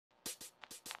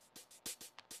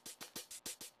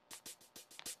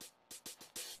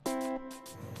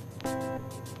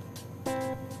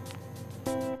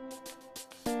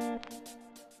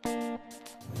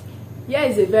Here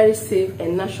is a very safe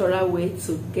and natural way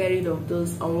to get rid of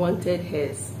those unwanted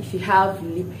hairs. If you have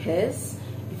lip hairs,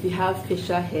 if you have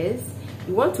facial hairs,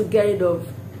 you want to get rid of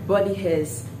body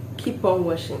hairs, keep on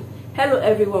washing. Hello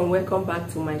everyone, welcome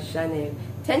back to my channel.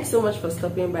 Thanks so much for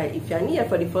stopping by. If you are new here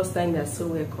for the first time, you are so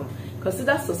welcome.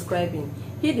 Consider subscribing,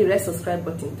 hit the red subscribe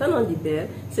button, turn on the bell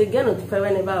so you get notified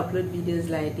whenever I upload videos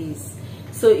like this.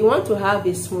 So you want to have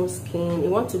a smooth skin, you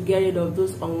want to get rid of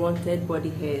those unwanted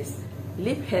body hairs,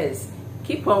 lip hairs,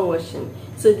 keep on washing.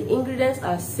 So the ingredients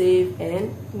are safe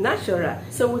and natural.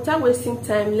 So without wasting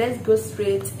time, let's go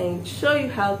straight and show you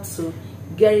how to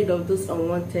get rid of those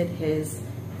unwanted hairs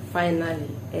finally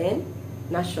and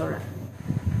natural.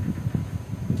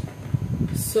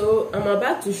 So I'm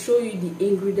about to show you the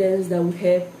ingredients that will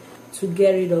help to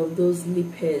get rid of those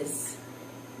lip hairs.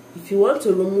 If you want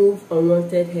to remove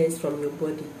unwanted hairs from your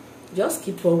body, just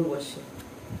keep on washing.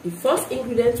 The first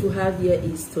ingredient we have here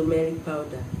is turmeric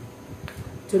powder.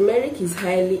 Turmeric is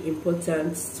highly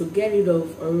important to get rid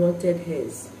of unwanted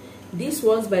hairs. This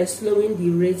works by slowing the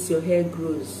rate your hair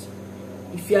grows.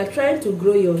 If you are trying to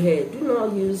grow your hair, do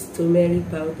not use turmeric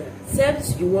powder,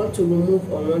 except you want to remove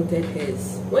unwanted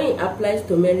hairs. When you apply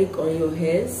turmeric on your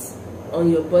hairs, on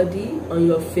your body, on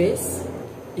your face,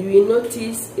 you will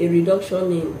notice a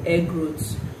reduction in hair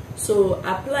growth. So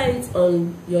apply it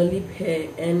on your lip hair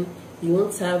and you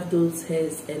won't have those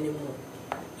hairs anymore.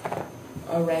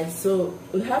 Alright, so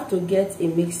we have to get a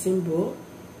mixing bowl.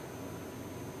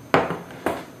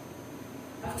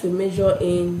 Have to measure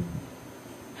in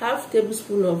half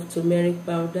tablespoon of turmeric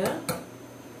powder.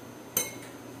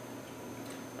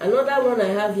 Another one I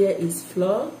have here is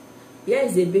flour. Here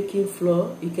is a baking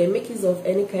flour. You can make use of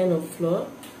any kind of flour.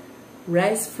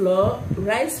 Rice flour.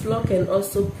 Rice flour can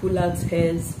also pull out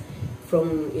hairs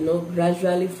from,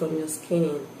 gradually from your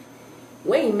skin.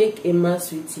 When you make a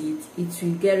mass with it, it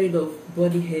will get rid of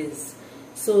body hairs.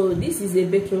 So this is a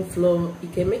baking flour. You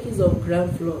can make use of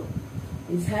gram flour.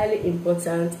 It's highly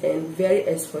important and very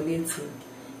exfoliating.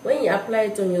 When you apply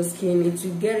it on your skin, it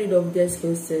will get rid of dead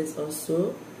skin cells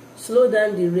also. Slow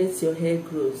down the rate your hair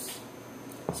grows.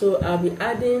 So I'll be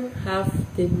adding half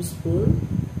tablespoon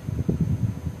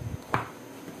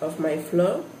of my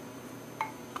flour.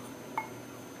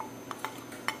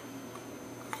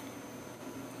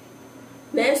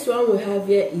 Next one we have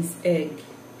here is egg.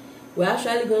 We're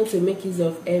actually going to make use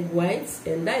of egg whites,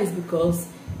 and that is because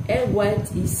egg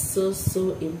white is so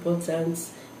important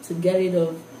to get rid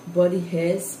of body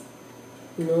hairs,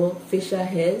 facial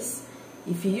hairs.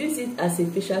 If you use it as a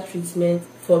facial treatment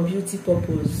for beauty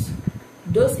purpose,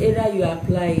 those areas you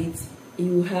apply it,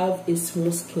 you will have a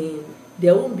smooth skin.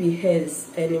 There won't be hairs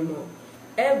anymore.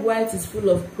 Egg white is full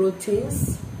of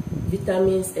proteins,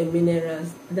 vitamins and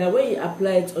minerals that when you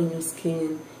apply it on your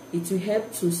skin, it will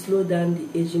help to slow down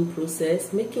the aging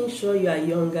process, making sure you are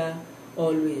younger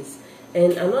always.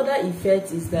 And another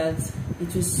effect is that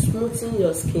it will smoothen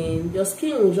your skin. Your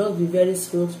skin will just be very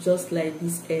smooth, just like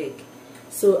this egg.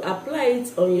 So apply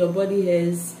it on your body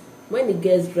hairs. When it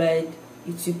gets dried,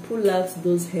 it will pull out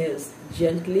those hairs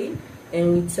gently,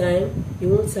 and with time you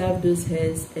won't have those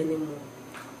hairs anymore.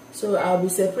 So I'll be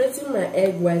separating my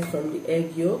egg white from the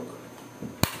egg yolk.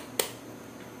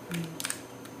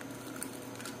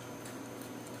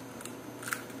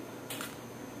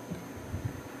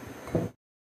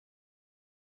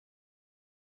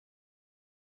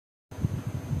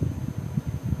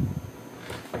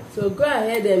 So go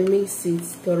ahead and mix it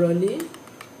thoroughly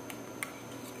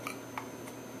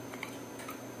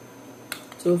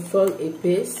to form a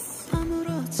paste.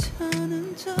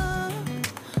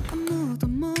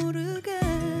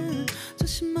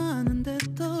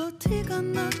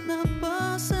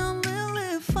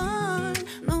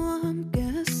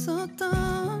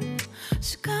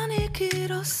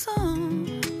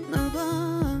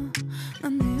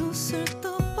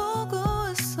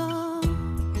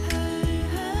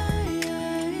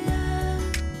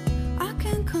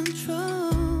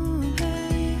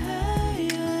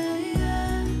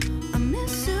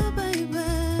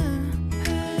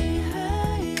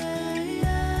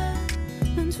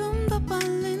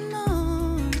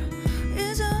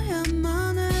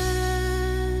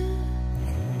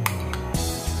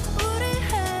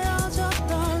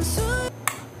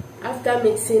 After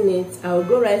mixing it, I'll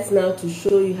go right now to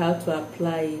show you how to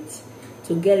apply it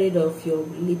to get rid of your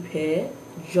lip hair,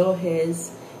 jaw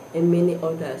hairs and many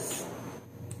others.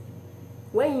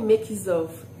 When you make use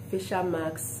of facial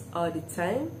masks all the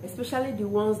time, especially the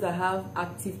ones that have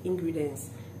active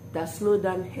ingredients that slow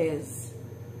down hairs,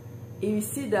 you will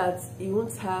see that you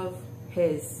won't have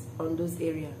hairs on those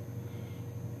areas.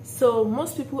 So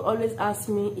most people always ask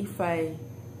me if I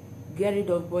get rid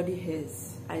of body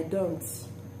hairs. I don't.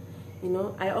 You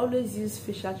know, I always use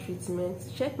facial treatment.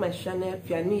 Check my channel if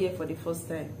you are new here for the first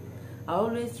time. I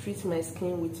always treat my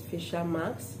skin with facial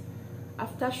masks.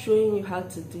 After showing you how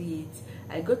to do it,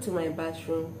 I go to my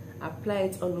bathroom, apply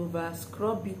it all over,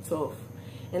 scrub it off.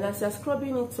 And as you're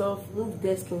scrubbing it off, remove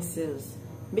dead skin cells,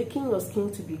 making your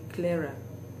skin to be clearer.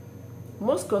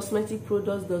 Most cosmetic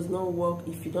products does not work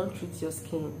if you don't treat your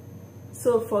skin.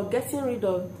 So for getting rid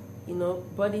of,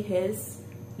 body hairs,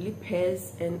 lip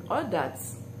hairs, and all that,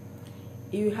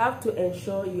 you have to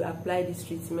ensure you apply this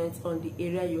treatment on the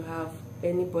area you have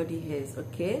any body hairs,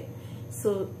 okay?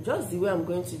 So just the way I'm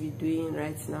going to be doing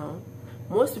right now,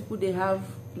 most people, they have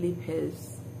lip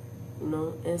hairs,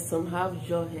 and some have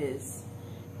jaw hairs,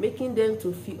 making them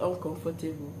to feel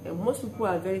uncomfortable. And most people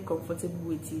are very comfortable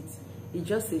with it. It's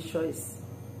just a choice.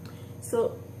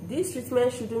 So this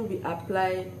treatment shouldn't be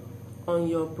applied on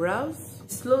your brows.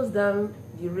 It slows down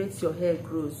the rate your hair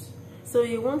grows. So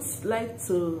you won't like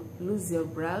to lose your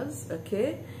brows,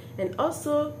 okay? And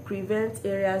also prevent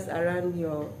areas around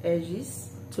your edges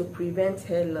to prevent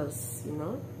hair loss,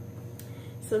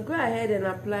 So go ahead and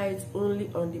apply it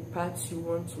only on the parts you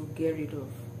want to get rid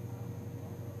of.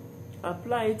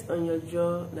 Apply it on your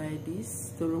jaw like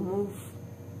this to remove,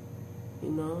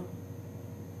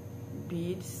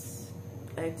 beads,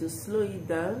 like to slow it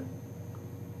down.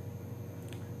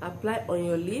 Apply on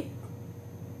your lip.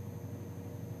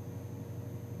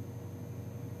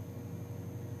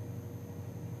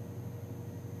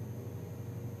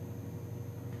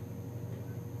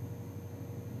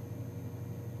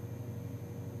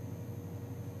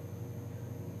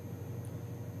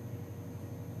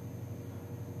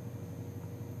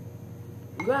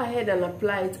 Go ahead and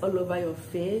apply it all over your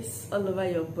face, all over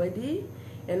your body.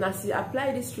 And as you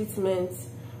apply this treatment,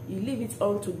 you leave it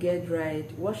on to get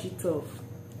dried. Wash it off.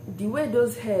 The way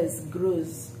those hairs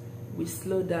grows will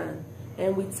slow down,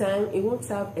 and with time it won't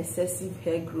have excessive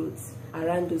hair growth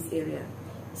around those areas.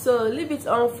 So leave it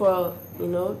on for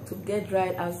to get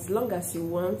dried as long as you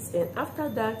want, and after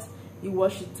that you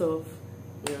wash it off.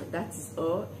 That is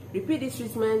all. Repeat this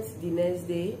treatment the next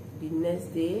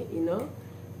day,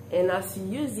 and as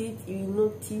you use it, you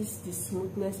notice the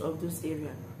smoothness of those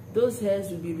areas. Those hairs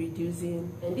will be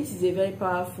reducing, and this is a very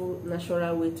powerful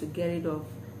natural way to get rid of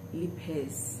lip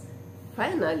hairs.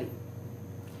 Finally,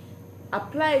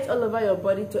 apply it all over your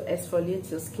body to exfoliate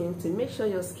your skin, to make sure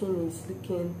your skin is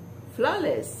looking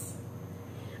flawless.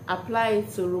 Apply it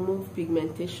to remove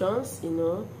pigmentations,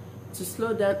 to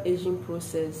slow down aging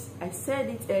process. I said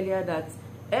it earlier that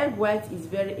egg white is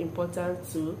very important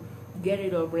to get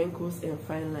rid of wrinkles and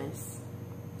fine lines.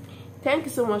 Thank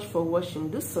you so much for watching.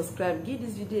 Do subscribe, give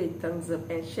this video a thumbs up,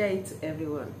 and share it to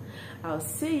everyone. I'll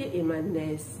see you in my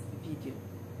next video.